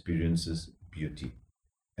ugliness experiences beauty.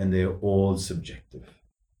 And they're all subjective.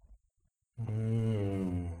 Right?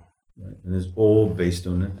 And it's all based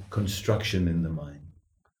on a construction in the mind.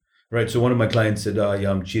 Right? So one of my clients said, yeah,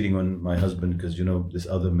 I'm cheating on my husband because, this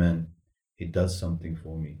other man, he does something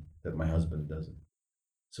for me that my husband doesn't.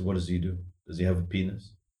 So what does he do? Does he have a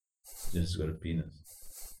penis? He's got a penis.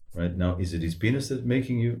 Right? Now, is it his penis that's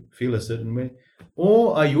making you feel a certain way?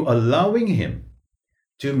 Or are you allowing him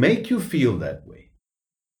to make you feel that way?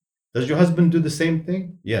 Does your husband do the same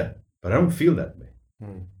thing? Yeah, but I don't feel that way.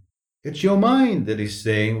 It's your mind that is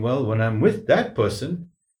saying, well, when I'm with that person,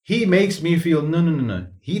 he makes me feel, no.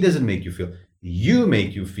 He doesn't make you feel. You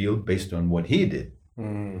make you feel based on what he did.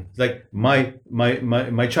 It's like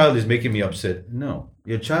my child is making me upset. No,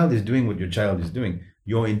 your child is doing what your child is doing.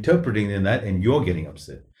 You're interpreting in that and you're getting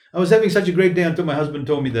upset. I was having such a great day until my husband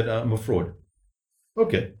told me that I'm a fraud.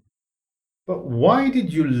 Okay. But why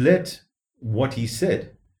did you let what he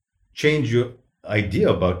said change your idea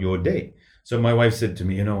about your day? So my wife said to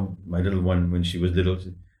me, my little one, when she was little,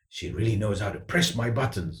 she really knows how to press my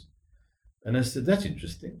buttons. And I said, that's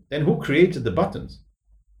interesting. And who created the buttons?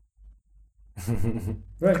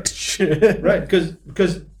 Right. Right.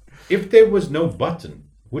 Because if there was no button,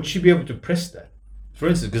 would she be able to press that? For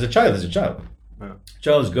instance, because a child is a child. Yeah.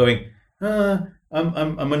 Child is going, I'm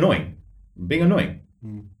annoying. I'm being annoying.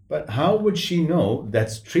 But how would she know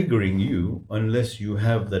that's triggering you unless you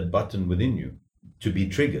have that button within you to be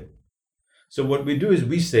triggered? So what we do is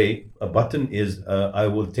we say a button is, I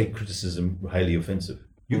will take criticism highly offensive.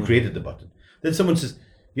 You created the button. Then someone says,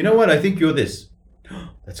 you know what, I think you're this.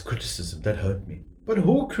 That's criticism. That hurt me. But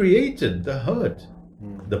who created the hurt?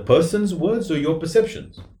 The person's words or your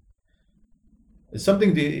perceptions? It's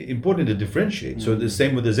something important to differentiate. So the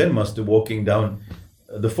same with the Zen master walking down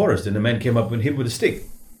the forest, and the man came up and hit him with a stick.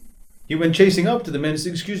 He went chasing up to the man and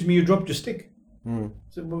said, excuse me, you dropped your stick.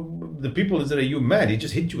 So the people said, are you mad? He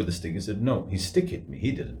just hit you with a stick. He said, no, his stick hit me.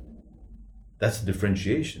 He didn't. That's the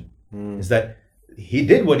differentiation. Is that he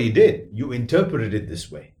did what he did. You interpreted it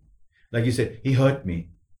this way. Like you said, he hurt me.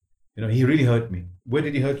 He really hurt me. Where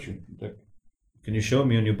did he hurt you? Like, can you show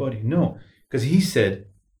me on your body? No, because he said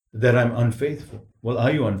that I'm unfaithful. Well,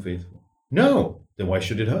 are you unfaithful? No. Then why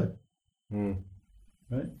should it hurt?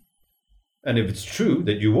 Right? And if it's true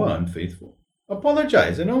that you were unfaithful,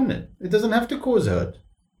 apologize and own it. It doesn't have to cause hurt.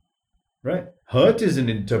 Right? Hurt is an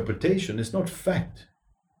interpretation. It's not fact.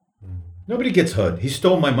 Nobody gets hurt. He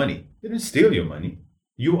stole my money. He didn't steal your money.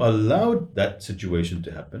 You allowed that situation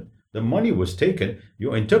to happen. The money was taken.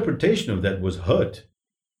 Your interpretation of that was hurt.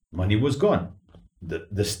 Money was gone.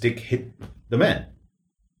 The stick hit the man.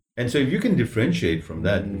 And so if you can differentiate from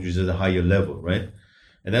that, which is at a higher level, right?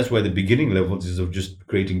 And that's why the beginning levels is of just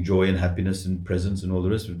creating joy and happiness and presence and all the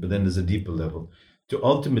rest of it. But then there's a deeper level to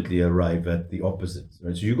ultimately arrive at the opposite,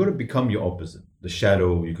 right? So you've got to become your opposite. The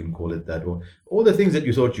shadow, you can call it that, or all the things that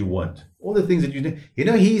you thought you want, all the things that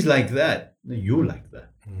he's like that. No, you're like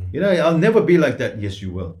that. I'll never be like that. Yes,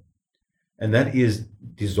 you will. And that is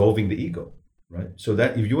dissolving the ego, right? So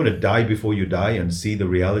that if you want to die before you die and see the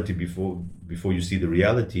reality before you see the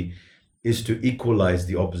reality, is to equalize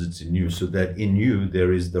the opposites in you, so that in you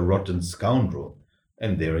there is the rotten scoundrel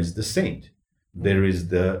and there is the saint. There is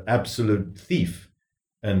the absolute thief,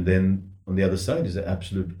 and then on the other side is the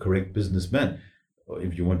absolute correct businessman, or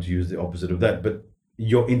if you want to use the opposite of that. But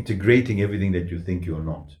you're integrating everything that you think you're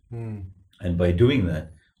not. And by doing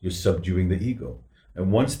that, you're subduing the ego.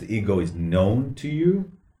 And once the ego is known to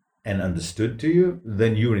you and understood to you,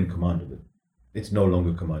 then you're in command of it. It's no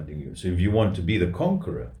longer commanding you. So if you want to be the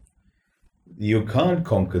conqueror, you can't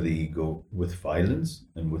conquer the ego with violence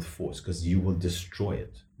and with force, because you will destroy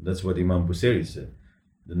it. That's what Imam Busiri said.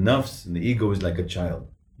 The nafs and the ego is like a child.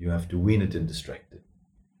 You have to wean it and distract it.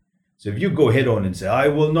 So if you go head on and say, I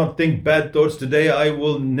will not think bad thoughts today, I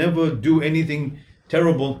will never do anything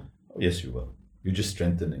terrible. Yes, you will. You're just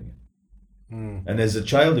strengthening it. And as a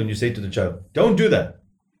child, when you say to the child, don't do that,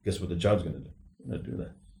 guess what the child's going to do? Not do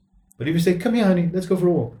that. But if you say, come here, honey, let's go for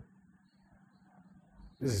a walk.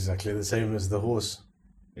 This is exactly the same as the horse.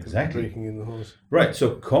 Exactly. Breaking in the horse. Right.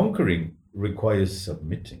 So conquering requires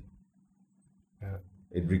submitting. Yeah.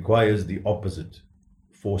 It requires the opposite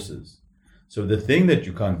forces. So the thing that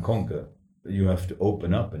you can't conquer, you have to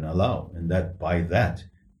open up and allow. And that by that,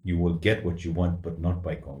 you will get what you want, but not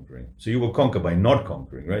by conquering. So you will conquer by not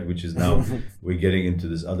conquering, right? Which is now we're getting into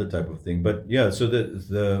this other type of thing. But yeah, so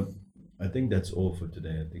the I think that's all for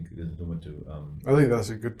today. I think there's no more to. I think that's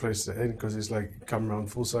a good place to end because it's like come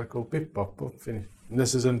around full circle, pip, pop, pop, finish.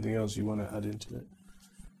 Unless there's anything else you want to add into it.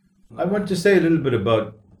 I want to say a little bit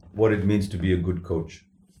about what it means to be a good coach.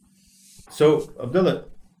 So, Abdullah,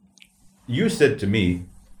 you said to me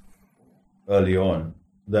early on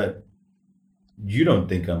that you don't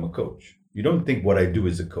think I'm a coach. You don't think what I do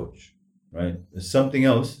is a coach, right? There's something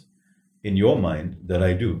else in your mind that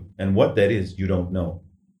I do. And what that is, you don't know.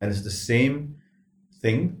 And it's the same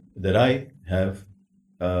thing that I have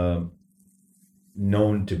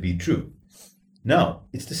known to be true. Now,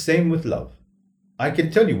 it's the same with love. I can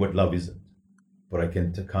tell you what love isn't, but I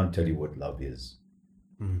can't tell you what love is.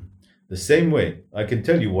 The same way, I can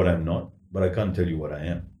tell you what I'm not, but I can't tell you what I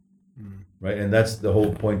am. Right? And that's the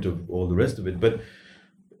whole point of all the rest of it. But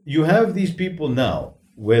you have these people now,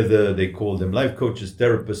 whether they call them life coaches,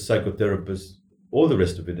 therapists, psychotherapists, all the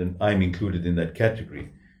rest of it, and I'm included in that category,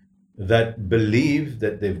 that believe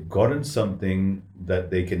that they've gotten something that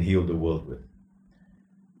they can heal the world with.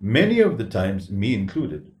 Many of the times, me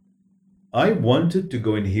included, I wanted to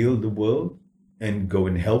go and heal the world and go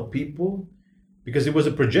and help people because it was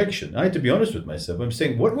a projection. I had to be honest with myself. I'm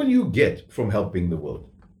saying, what will you get from helping the world?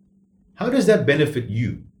 How does that benefit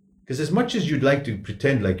you? Because as much as you'd like to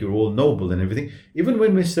pretend like you're all noble and everything, even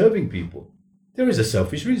when we're serving people, there is a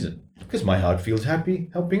selfish reason. Because my heart feels happy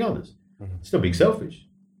helping others. It's not being selfish.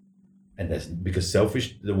 And that's because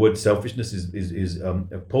the word selfishness is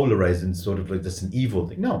polarized and sort of like that's an evil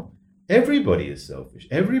thing. No, everybody is selfish.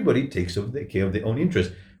 Everybody takes care of their own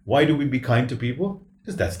interest. Why do we be kind to people?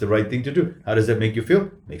 Because that's the right thing to do. How does that make you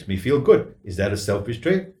feel? Makes me feel good. Is that a selfish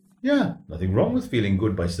trait? Yeah, nothing wrong with feeling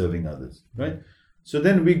good by serving others, right? So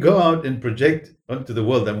then we go out and project onto the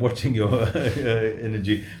world. I'm watching your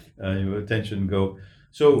energy, your attention go.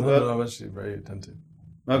 So No, I'm actually very attentive.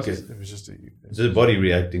 Okay. It was just It's the body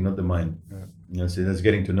reacting, not the mind. Yeah. You know, so that's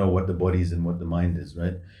getting to know what the body is and what the mind is,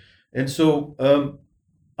 right? And so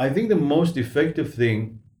I think the most effective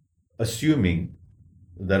thing, assuming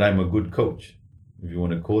that I'm a good coach, if you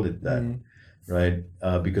want to call it that, right?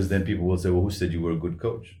 Because then people will say, well, who said you were a good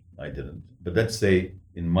coach? I didn't. But let's say,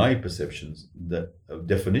 in my perceptions, the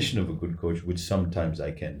definition of a good coach, which sometimes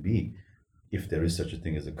I can be, if there is such a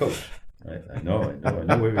thing as a coach. Right? I know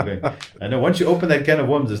where we're going. I know once you open that can of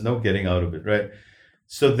worms, there's no getting out of it, right?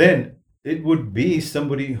 So then it would be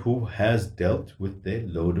somebody who has dealt with their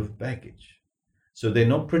load of baggage. So they're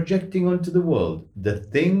not projecting onto the world the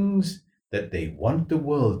things that they want the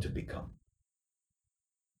world to become.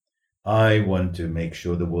 I want to make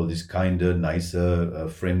sure the world is kinder, nicer,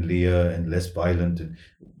 friendlier, and less violent,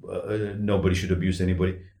 and nobody should abuse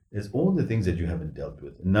anybody. There's all the things that you haven't dealt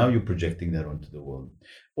with. And now you're projecting that onto the world.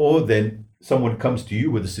 Or then someone comes to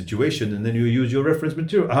you with a situation and then you use your reference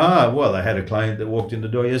material. Well, I had a client that walked in the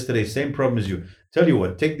door yesterday, same problem as you. Tell you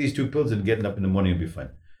what, take these 2 pills and getting up in the morning and be fine.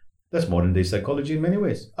 That's modern day psychology in many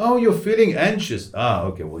ways. Oh, you're feeling anxious.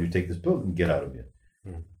 Okay, well, you take this pill and get out of here.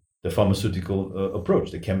 The pharmaceutical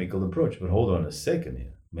approach, the chemical approach. But hold on a second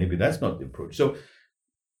here. Maybe that's not the approach. So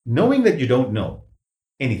knowing that you don't know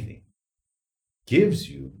anything gives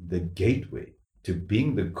you the gateway to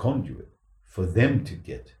being the conduit for them to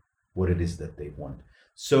get what it is that they want.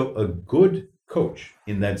 So a good coach,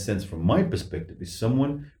 in that sense, from my perspective, is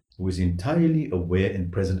someone who is entirely aware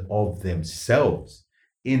and present of themselves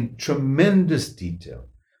in tremendous detail.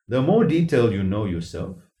 The more detail you know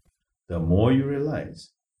yourself, the more you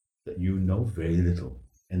realize that you know very little,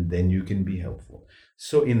 and then you can be helpful.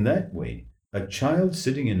 So in that way, a child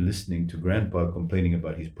sitting and listening to grandpa complaining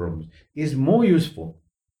about his problems is more useful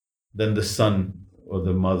than the son or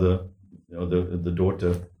the mother or the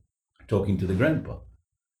daughter talking to the grandpa,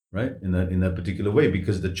 right? In that particular way,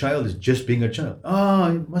 because the child is just being a child.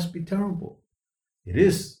 It must be terrible. It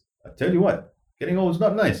is. I tell you what, getting old is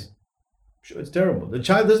not nice. Sure, it's terrible. The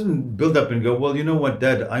child doesn't build up and go, well, you know what,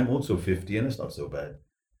 Dad, I'm also 50 and it's not so bad.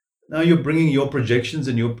 Now you're bringing your projections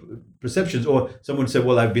and your perceptions. Or someone said,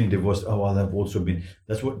 well, I've been divorced. Oh, well, I've also been.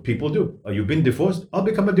 That's what people do. Oh, you've been divorced? I'll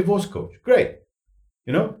become a divorce coach. Great.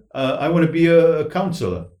 I want to be a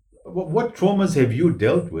counselor. What traumas have you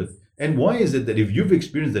dealt with? And why is it that if you've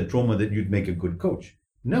experienced that trauma that you'd make a good coach?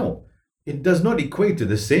 No, it does not equate to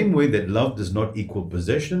the same way that love does not equal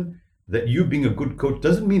possession, that you being a good coach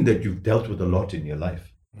doesn't mean that you've dealt with a lot in your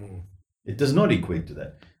life. It does not equate to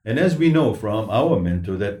that. And as we know from our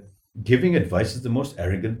mentor, that giving advice is the most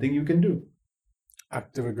arrogant thing you can do.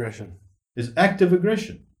 Active aggression. Is active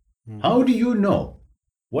aggression. How do you know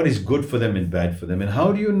what is good for them and bad for them? And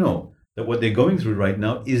how do you know that what they're going through right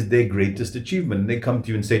now is their greatest achievement? And they come to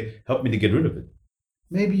you and say, help me to get rid of it.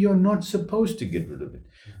 Maybe you're not supposed to get rid of it.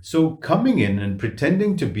 So coming in and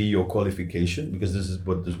pretending to be your qualification, because this is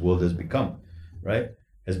what this world has become, right?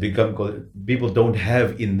 Has become, people don't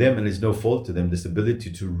have in them, and it's no fault to them, this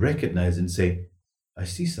ability to recognize and say, I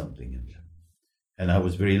see something in them. And I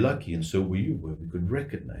was very lucky, and so were you, where we could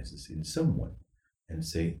recognize this in someone and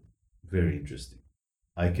say, very interesting.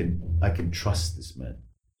 I can trust this man,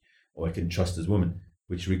 or I can trust this woman,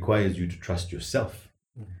 which requires you to trust yourself.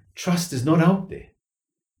 Trust is not out there.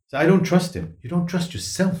 So I don't trust him. You don't trust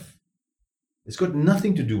yourself. It's got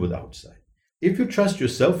nothing to do with outside. If you trust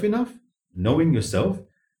yourself enough, knowing yourself,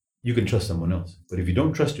 you can trust someone else. But if you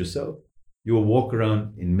don't trust yourself, you will walk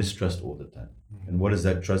around in mistrust all the time. And what does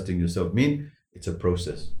that trusting yourself mean? It's a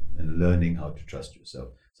process and learning how to trust yourself.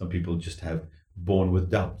 Some people just have born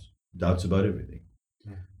with doubts about everything.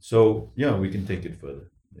 So yeah, we can take it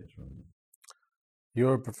further.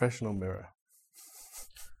 You're a professional mirror.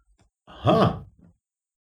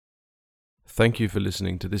 Thank you for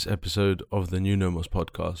listening to this episode of the New Nomos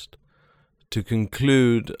podcast. To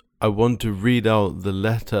conclude, I want to read out the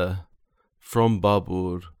letter from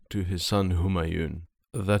Babur to his son Humayun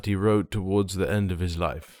that he wrote towards the end of his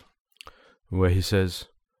life, where he says,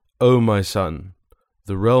 O my son,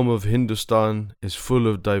 the realm of Hindustan is full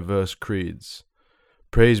of diverse creeds.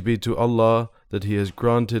 Praise be to Allah that He has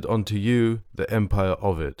granted unto you the empire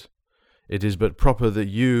of it. It is but proper that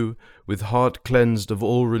you, with heart cleansed of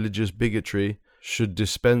all religious bigotry, should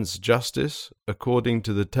dispense justice according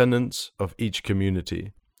to the tenets of each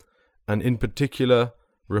community, and in particular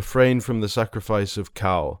refrain from the sacrifice of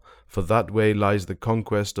cow, for that way lies the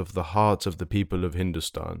conquest of the hearts of the people of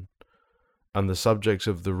Hindustan. And the subjects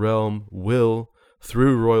of the realm will,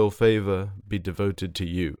 through royal favour, be devoted to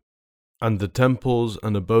you. And the temples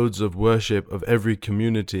and abodes of worship of every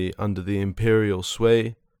community under the imperial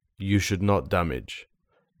sway you should not damage.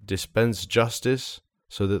 Dispense justice,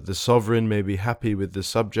 so that the sovereign may be happy with the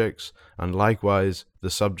subjects, and likewise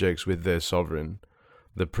the subjects with their sovereign.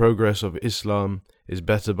 The progress of Islam is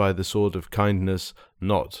better by the sword of kindness,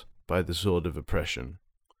 not by the sword of oppression.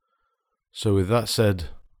 So with that said,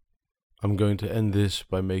 I'm going to end this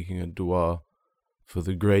by making a dua for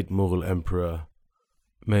the great Mughal emperor.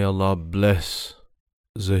 May Allah bless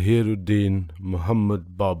Zahiruddin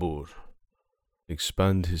Muhammad Babur,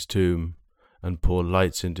 expand his tomb and pour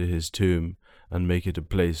lights into his tomb and make it a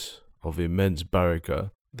place of immense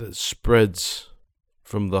barakah that spreads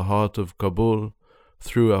from the heart of Kabul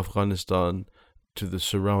through Afghanistan to the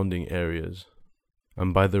surrounding areas.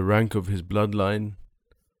 And by the rank of his bloodline,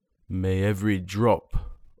 may every drop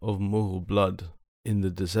of Mughal blood in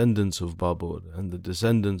the descendants of Babur and the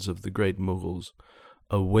descendants of the great Mughals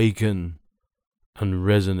awaken and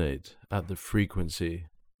resonate at the frequency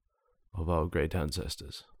of our great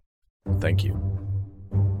ancestors. Thank you.